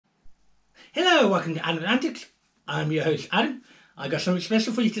Hello, welcome to Adam Antics. I'm your host Adam. I got something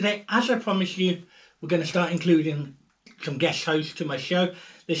special for you today. As I promised you, we're going to start including some guest hosts to my show.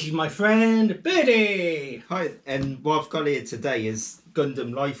 This is my friend Birdie. Hi, and what I've got here today is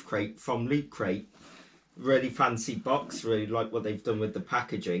Gundam Life Crate from Loot Crate. Really fancy box, really like what they've done with the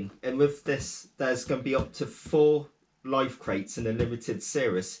packaging. And with this, there's going to be up to 4 Life Crates in a limited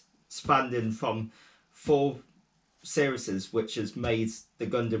series, spanning from 4 series which has made the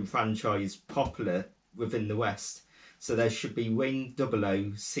Gundam franchise popular within the West. So there should be Wing,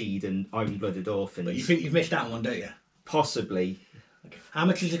 00, Seed and Iron-Blooded Orphans. But you think you've missed out one, don't you? Possibly. Okay. How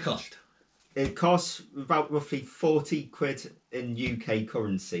much does it cost? It costs about roughly 40 quid in UK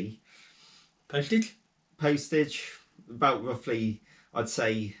currency. Postage? Postage, about roughly, I'd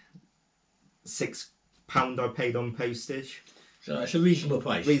say, £6 I paid on postage. So it's a reasonable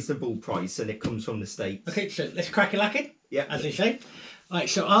price. Reasonable price, and it comes from the States. Okay, so let's crack a lacking, yeah, as they say. Right,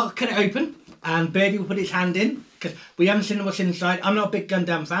 so I'll cut it open, and Birdie will put his hand in, because we haven't seen what's inside. I'm not a big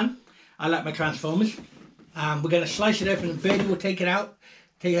Gundam fan. I like my Transformers. We're going to slice it open, and Birdie will take out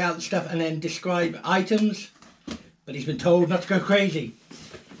the stuff, and then describe items. But he's been told not to go crazy.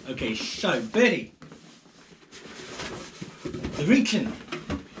 Okay, so Birdie, the reaching.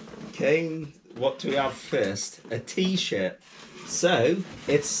 Okay, what do we have first? A T-shirt. So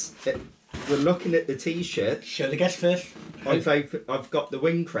we're looking at the T-shirt. Show the guest first. I've got the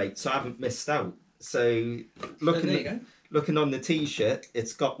Wing Crate, so I haven't missed out. So looking on the T-shirt,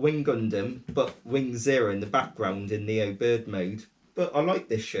 it's got Wing Gundam, but Wing Zero in the background in Neo Bird mode. But I like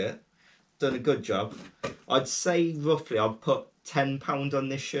this shirt. Done a good job. I'd say roughly I'd put £10 on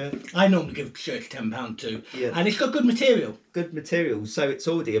this shirt. I normally give shirts £10 too. Yeah. And it's got good material. Good material, so it's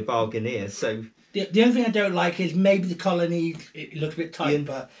already a bargain here. So the only thing I don't like is maybe the collar needs, it looks a bit tight, yeah.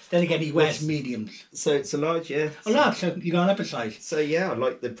 But then again he wears mediums. So it's a large, yeah. A large, so you go on up a size. So yeah, I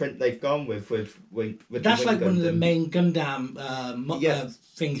like the print they've gone with that's like Gundam. One of the main Gundam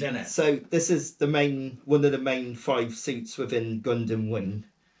things in it. So this is one of the main 5 suits within Gundam Wing,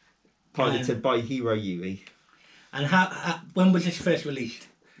 piloted by Hiro Yui. And when was this first released?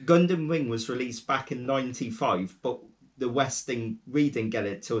 Gundam Wing was released back in '95, but the West we didn't get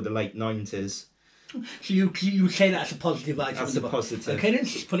it till the late '90s. So you say that's a positive item? That's a positive. Okay, then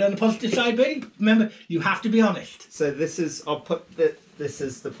put it on the positive side, Billy. Remember, you have to be honest. So this is this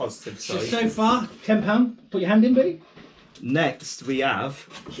is the positive side. So far, £10. Put your hand in, Billy. Next we have.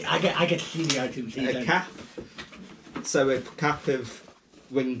 I get to see the items. A cap. So a cap of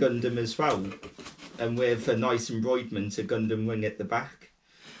Wing Gundam as well, and with a nice embroiderment of Gundam Wing at the back.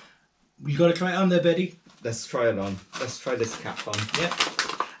 You got to try it on there, Birdie. Let's try it on. Let's try this cap on. Yeah.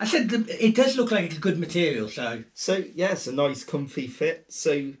 I said it does look like it's good material, so. So yeah, it's a nice comfy fit.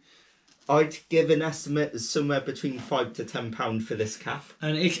 So I'd give an estimate of somewhere between £5 to £10 for this cap.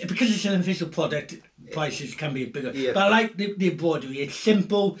 And because it's an official product, prices can be bigger. Yeah. But I like the embroidery. It's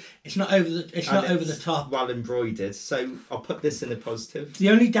simple. It's not over the top. Well embroidered. So I'll put this in a positive. The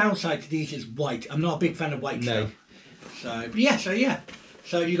only downside to these is white. I'm not a big fan of white stuff. So yeah.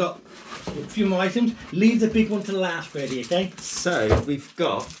 So you got a few more items. Leave the big one to the last, Birdie, okay? So we've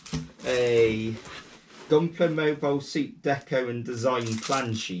got a Gunpla Mobile Suit Deco and Design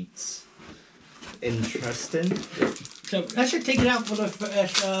Plan Sheets. Interesting. So I should take it out for the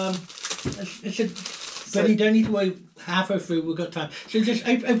Birdie, don't need to worry. Halfway through, we've got time. So just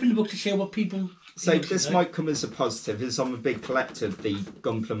open the book to see what people. So this might come as a positive, as I'm a big collector of the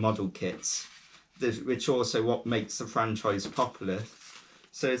Gunpla model kits, which also what makes the franchise popular.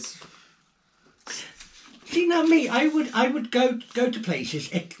 So it's. See, now me, I would go to places,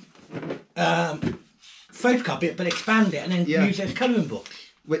 photocopy it, but expand it and then use it as colouring books.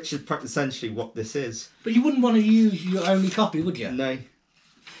 Which is essentially what this is. But you wouldn't want to use your only copy, would you? No.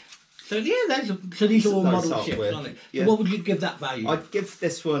 So yeah, so these are all model ships, aren't they? So yeah. What would you give that value? I'd give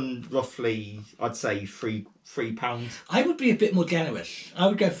this one roughly, I'd say £3. I would be a bit more generous. I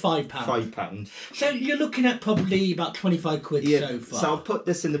would go £5. £5. So you're looking at probably about 25 quid so far. So I'll put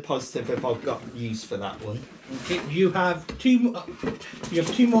this in the positive if I've got use for that one. Okay, you have two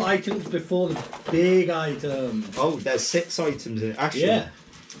more items before the big item. Oh, there's 6 items in it. Actually, yeah.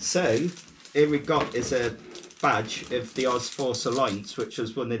 So here we got is a badge of the Oz Force Alliance, which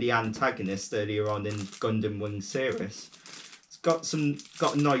was one of the antagonists earlier on in Gundam Wing series. It's got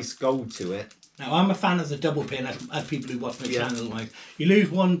a nice gold to it. Now I'm a fan of the double pin, as people who watch my channel like. You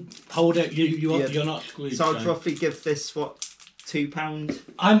lose one holder, you're not screwed. So I'd roughly give this £2.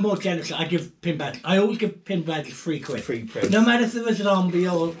 I'm more generous. I give pin badge. I always give pin badges £3. £3. No matter if there was an zombie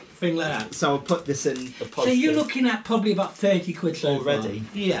or thing like that. So I'll put this in a positive. So you're looking at probably about 30 quid so already.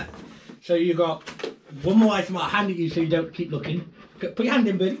 Far. Yeah. So you got one more item. I'll hand it you so you don't keep looking. Put your hand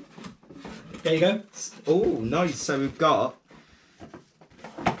in, Billy. There you go. Oh, nice. So we've got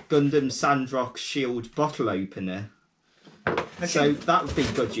Gundam Sandrock Shield bottle opener. Okay. So that would be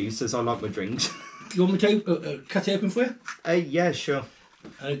good use, as I like my drinks. You want me to cut it open for you? Yeah, sure.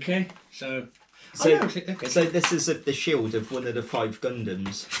 Okay, so... okay. So this is the shield of one of the 5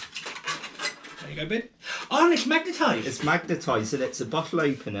 Gundams. There you go, Ben. Oh, and it's magnetised. It's magnetised and it's a bottle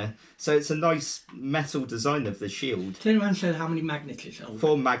opener. So it's a nice metal design of the shield. Turn around and show how many magnets it's on.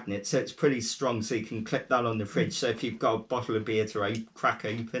 4 magnets, so it's pretty strong, so you can clip that on the fridge. So if you've got a bottle of beer to crack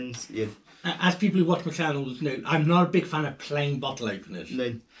open, as people who watch my channels know, I'm not a big fan of plain bottle openers.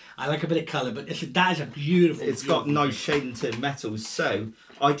 No. I like a bit of colour, but that is a beautiful... It's got nice shading to metals, so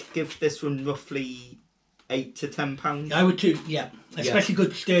I'd give this one roughly £8 to £10. I would too, yeah. Especially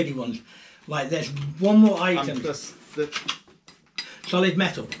good sturdy ones. Right, there's one more item. And plus the... Solid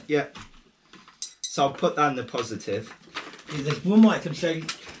metal. Yeah. So I'll put that in the positive. There's one more item, so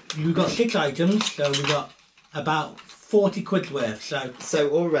you've got 6 items, so we've got about 40 quid worth, So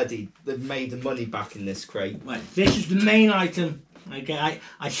already they've made the money back in this crate. Right, this is the main item. Okay,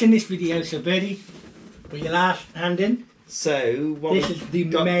 I seen this video, so Birdie, put your last hand in. So what this is the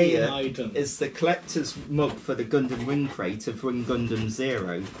main item. Is the collector's mug for the Gundam Wing Crate of Wing Gundam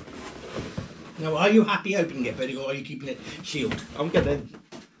 0. Now, are you happy opening it, Birdie, or are you keeping it sealed? I'm gonna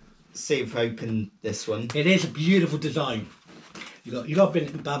see if I open this one. It is a beautiful design. You got a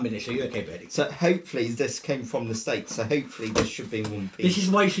bad minute, so you're okay, Birdie. So hopefully this came from the States, so hopefully this should be in one piece. This is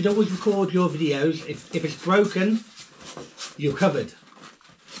why you should always record your videos. If it's broken, you're covered.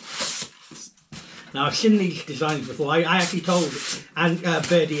 Now, I've seen these designs before. I actually told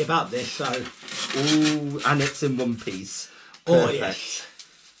Birdie about this, so... Ooh, and it's in one piece. Perfect. Oh, yes.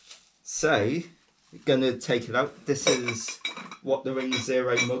 So, we're going to take it out. This is what the Ring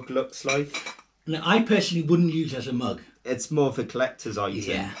 0 mug looks like. Now, I personally wouldn't use it as a mug. It's more of a collector's item.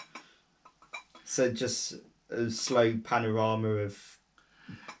 Yeah. So just a slow panorama of...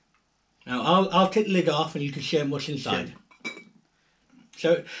 Now, I'll take the lid off and you can show them what's inside. Yeah.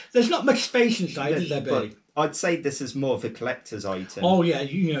 So, there's not much space inside, is there, Birdie? I'd say this is more of a collector's item. Oh, yeah,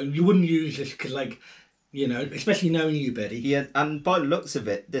 you wouldn't use this because, especially knowing you, Birdie. Yeah, and by the looks of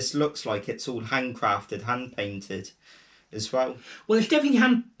it, this looks like it's all handcrafted, hand-painted as well. Well, it's definitely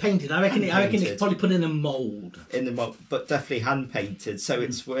hand-painted. I reckon it's probably put in a mould. In the mould, but definitely hand-painted. So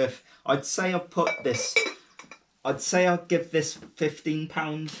it's worth... I'd say I'll give this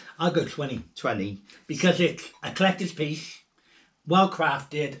 £15. I'll go 20. 20. Because it's a collector's piece, well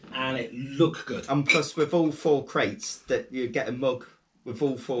crafted, and it looks good. And plus, with all 4 crates, that you get a mug with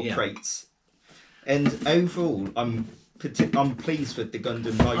all 4 crates. And overall, I'm pleased with the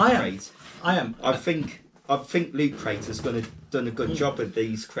Gundam Life crate. I am. I think Loot Crate has done a good job with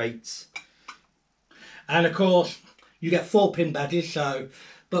these crates. And of course, you get 4 pin badges, so...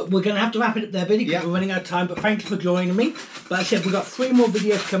 But we're going to have to wrap it up there, Billy, because we're running out of time. But thank you for joining me. But I said we've got 3 more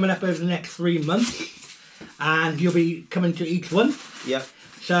videos coming up over the next 3 months. And you'll be coming to each one. Yeah.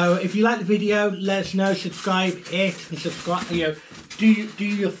 So if you like the video, let us know. Subscribe, and subscribe. Do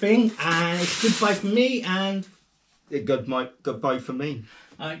your thing. And it's goodbye from me. And goodbye from me.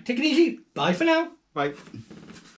 All right, take it easy. Bye for now. Bye.